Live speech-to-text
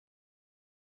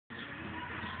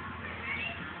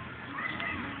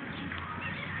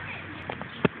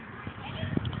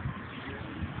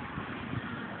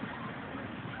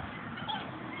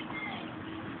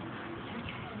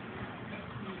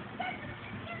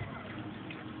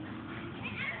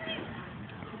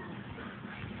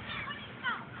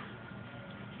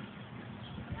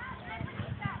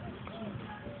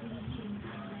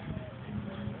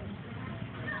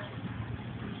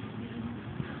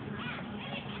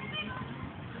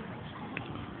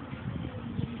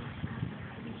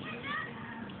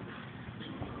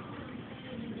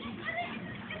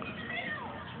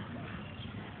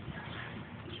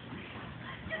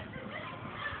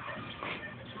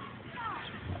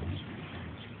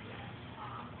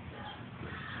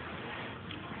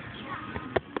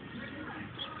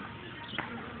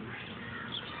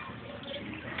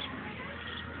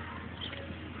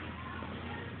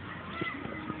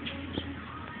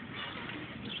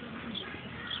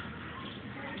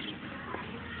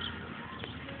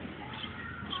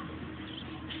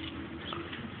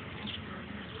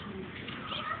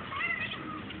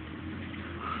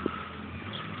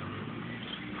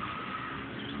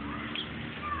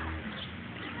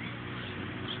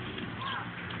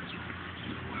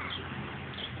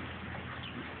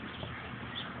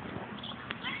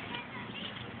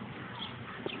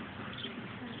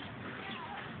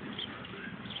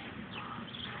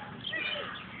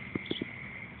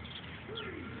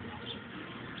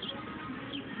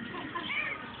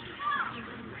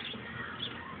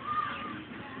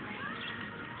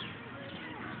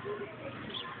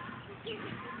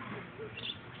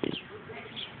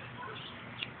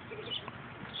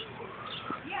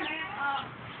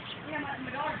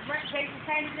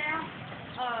changed now.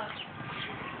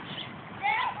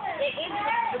 It ended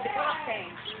with the cop came.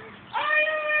 The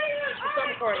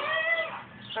summer party.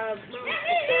 Mom,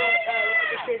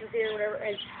 the kids was here or whatever,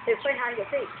 and they were playing hide and go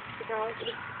seek because it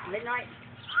was midnight,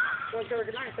 going towards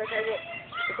the night. So okay, well,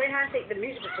 they're playing hide and seek, the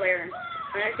music was blaring,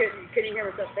 and I couldn't even hear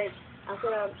myself think. I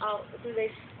said, as soon as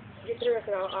they get through, I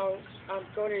said, I'll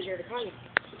go in here to call you.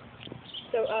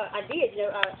 So I did, you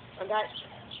know, I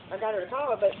got her to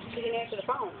call her, but she didn't answer the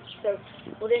phone. So,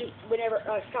 well then, whenever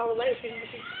she called her later, she's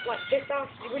like pissed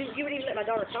off. You wouldn't even let my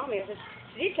daughter call me. I said,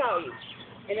 she did call you.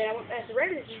 And then I went asked the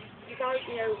resident, you talked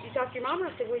to your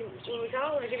mama? I said, when we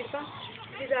call her and give you the phone?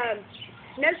 She said,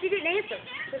 no, she didn't answer.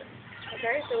 I said,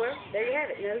 okay, so well, there you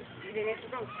have it. No, you didn't answer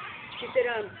the phone. She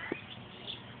said,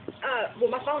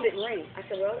 well, my phone didn't ring. I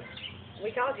said, well,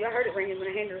 we called you. I heard it ringing when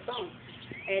I handed her the phone.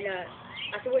 And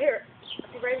I said, well, here. I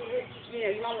said, Ray, you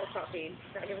know, your mom wants to talk to you.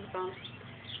 So I gave her the phone.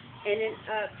 And then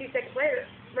a few seconds later,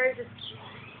 Ray says,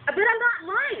 but I'm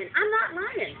not lying. I'm not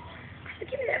lying. I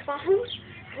said, give me that phone. I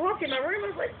walked in my room.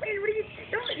 I was like, man, what are you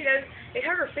doing? You know, it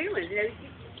hurt her feelings. You know, you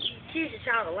accuse a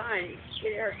child of lying.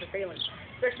 It hurts her feelings,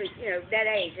 especially, you know, that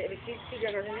age. I mean, she's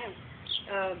younger than him.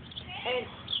 And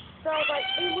so I was like,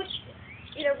 hey, what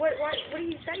are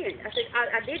you saying? I said,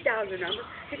 I did dial your number.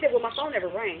 She said, well, my phone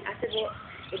never rang. I said, well,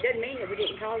 it doesn't mean that we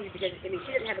didn't call you because, I mean,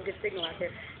 she doesn't have a good signal out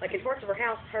there. Like, in parts of her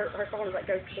house, her phone is, like,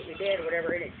 goes completely dead or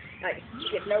whatever, and it, like,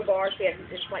 gets no bars, it's,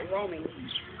 like, roaming.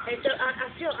 And so I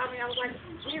was like,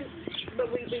 but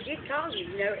we did call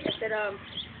you, you know. I said,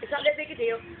 it's not that big a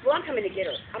deal. Well, I'm coming to get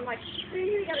her. I'm like, man,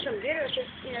 you got to come get her. I said,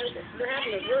 you know, they're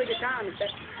having a really good time and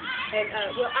stuff.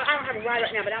 And, well, I don't have a ride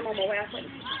right now, but I'm on my way. I was like,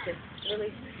 just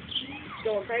really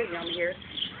going crazy on me here.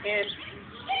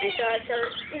 And so I told her,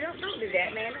 you know, don't do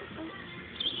that, man.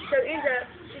 So it ends up,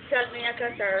 she cussed me, I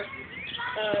cussed her.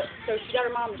 So she got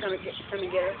her mom to come and get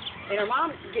her. And her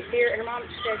mom gets here, and her mom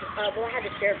says, well, I had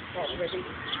the sheriff's department with me.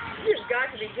 You've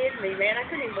got to be kidding me, man. I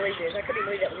couldn't even believe this. I couldn't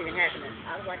even believe that was even happening.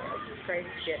 I was like, oh, this is crazy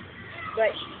shit.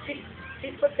 But she's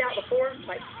flipped out before,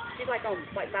 like, she's like on,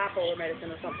 like, bipolar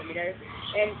medicine or something, you know.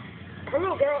 And her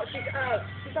little girl, she's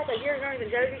like a year younger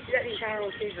than Josie. She doesn't even tie her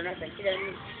own shoes or nothing. She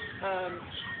doesn't,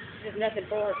 she does nothing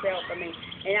for herself. I mean,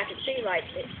 and I could see, like,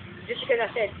 just because I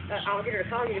said, I'll get her to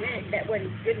call you in a minute, that wasn't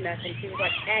good enough, and she was,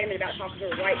 like, adamant about talking to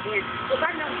her right then. Well, if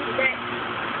I'd known she was that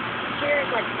serious,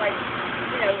 like,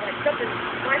 you know, like something,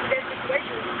 life-or-death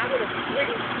situation, I would have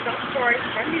really stopped the party,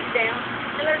 turned the music down,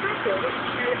 and let her talk to her, which,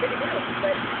 you know, the big deal.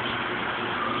 But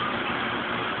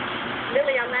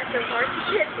Lily, I laughed so hard, she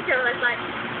said, you know, I was like,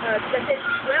 because I said,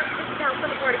 well, this is how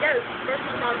summer party goes. First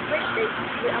of all, I'm going to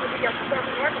give y'all some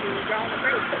summer marketing when you draw on the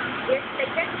face, but if they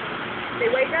catch you, they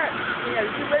wake up, you know,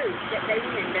 you lose, that they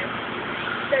win, you know.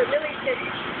 So Lily said,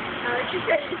 she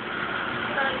said,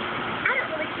 I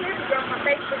don't really care if you draw my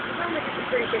face, but as long as it's a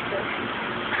pretty picture.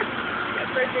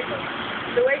 That's so different.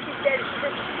 The way she said it, she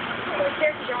said, I don't really care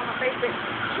if you draw my face, but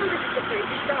as long as it's a pretty,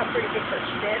 you draw a pretty picture,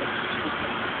 she said.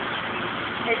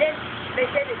 And then they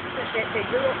said that they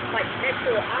drew up, like, next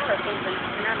to an eye or something,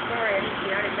 and I'm sorry, I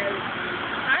didn't know.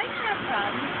 I didn't have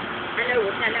problems. I know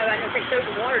it takes soap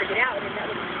and water to get out, and that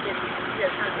was just, you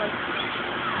know, kind of close.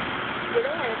 But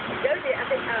Josie, I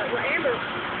think, well, Amber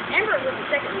was the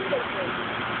second one to go to sleep.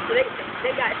 So they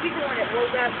got, she's the one that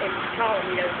woke up and called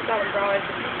them, you know, saw them drawing.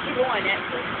 She won,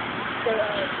 actually. So,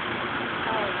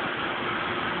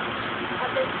 I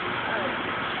think,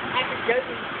 after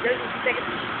Josie's second,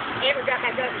 Amber got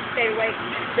back up and stayed awake.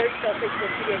 Josie fell asleep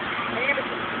before she did. And Amber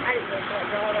said, I didn't really feel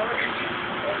like drawing on her.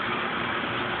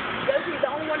 Josie's the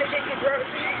only one that didn't get drunk.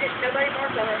 She didn't get nobody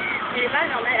marked on her. And if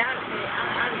I'd known that,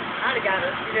 I'd have got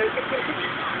her. You know,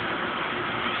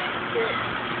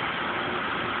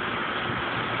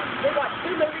 they watched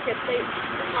 2 movies. They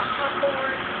watched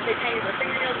popcorn. They painted their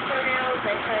fingernails and toenails.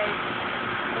 They had a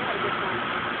good time.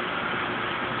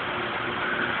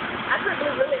 I couldn't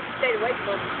believe Lily stayed awake a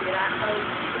little bit.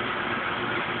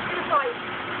 It was like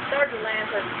third to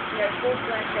last, or, you know, fourth to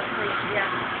last, yeah.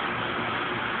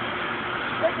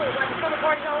 That's what like the summer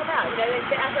party's all about, you know. I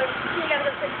thought you gotta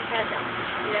go sit and pass out,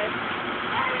 you know.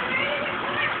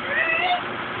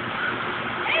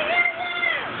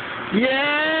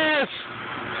 Yes!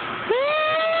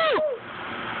 Woo!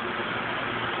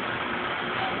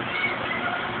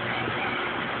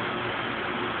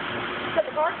 Is that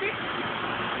the car fixed?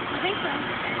 I think so.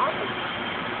 Awesome.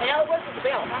 And now it wasn't the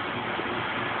belt, huh?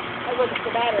 It wasn't the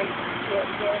battery.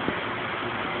 Yeah.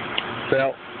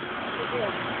 Belt. Yeah.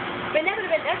 But that would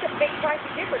have been, that's a big pricey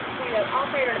difference between an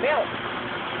alternator and a belt.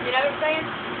 You know what I'm saying?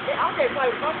 The alternator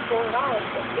probably would cost $400.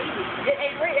 Easy.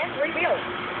 And that's 3 bills.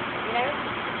 You know?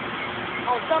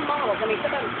 On some models. I mean,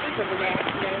 some of them cheaper than that,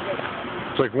 you know. But,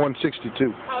 It's like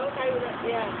 162. oh, okay, well,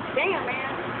 yeah. Damn,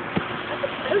 man.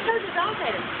 Who chose the dog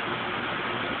header?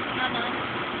 My mom.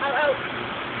 Oh,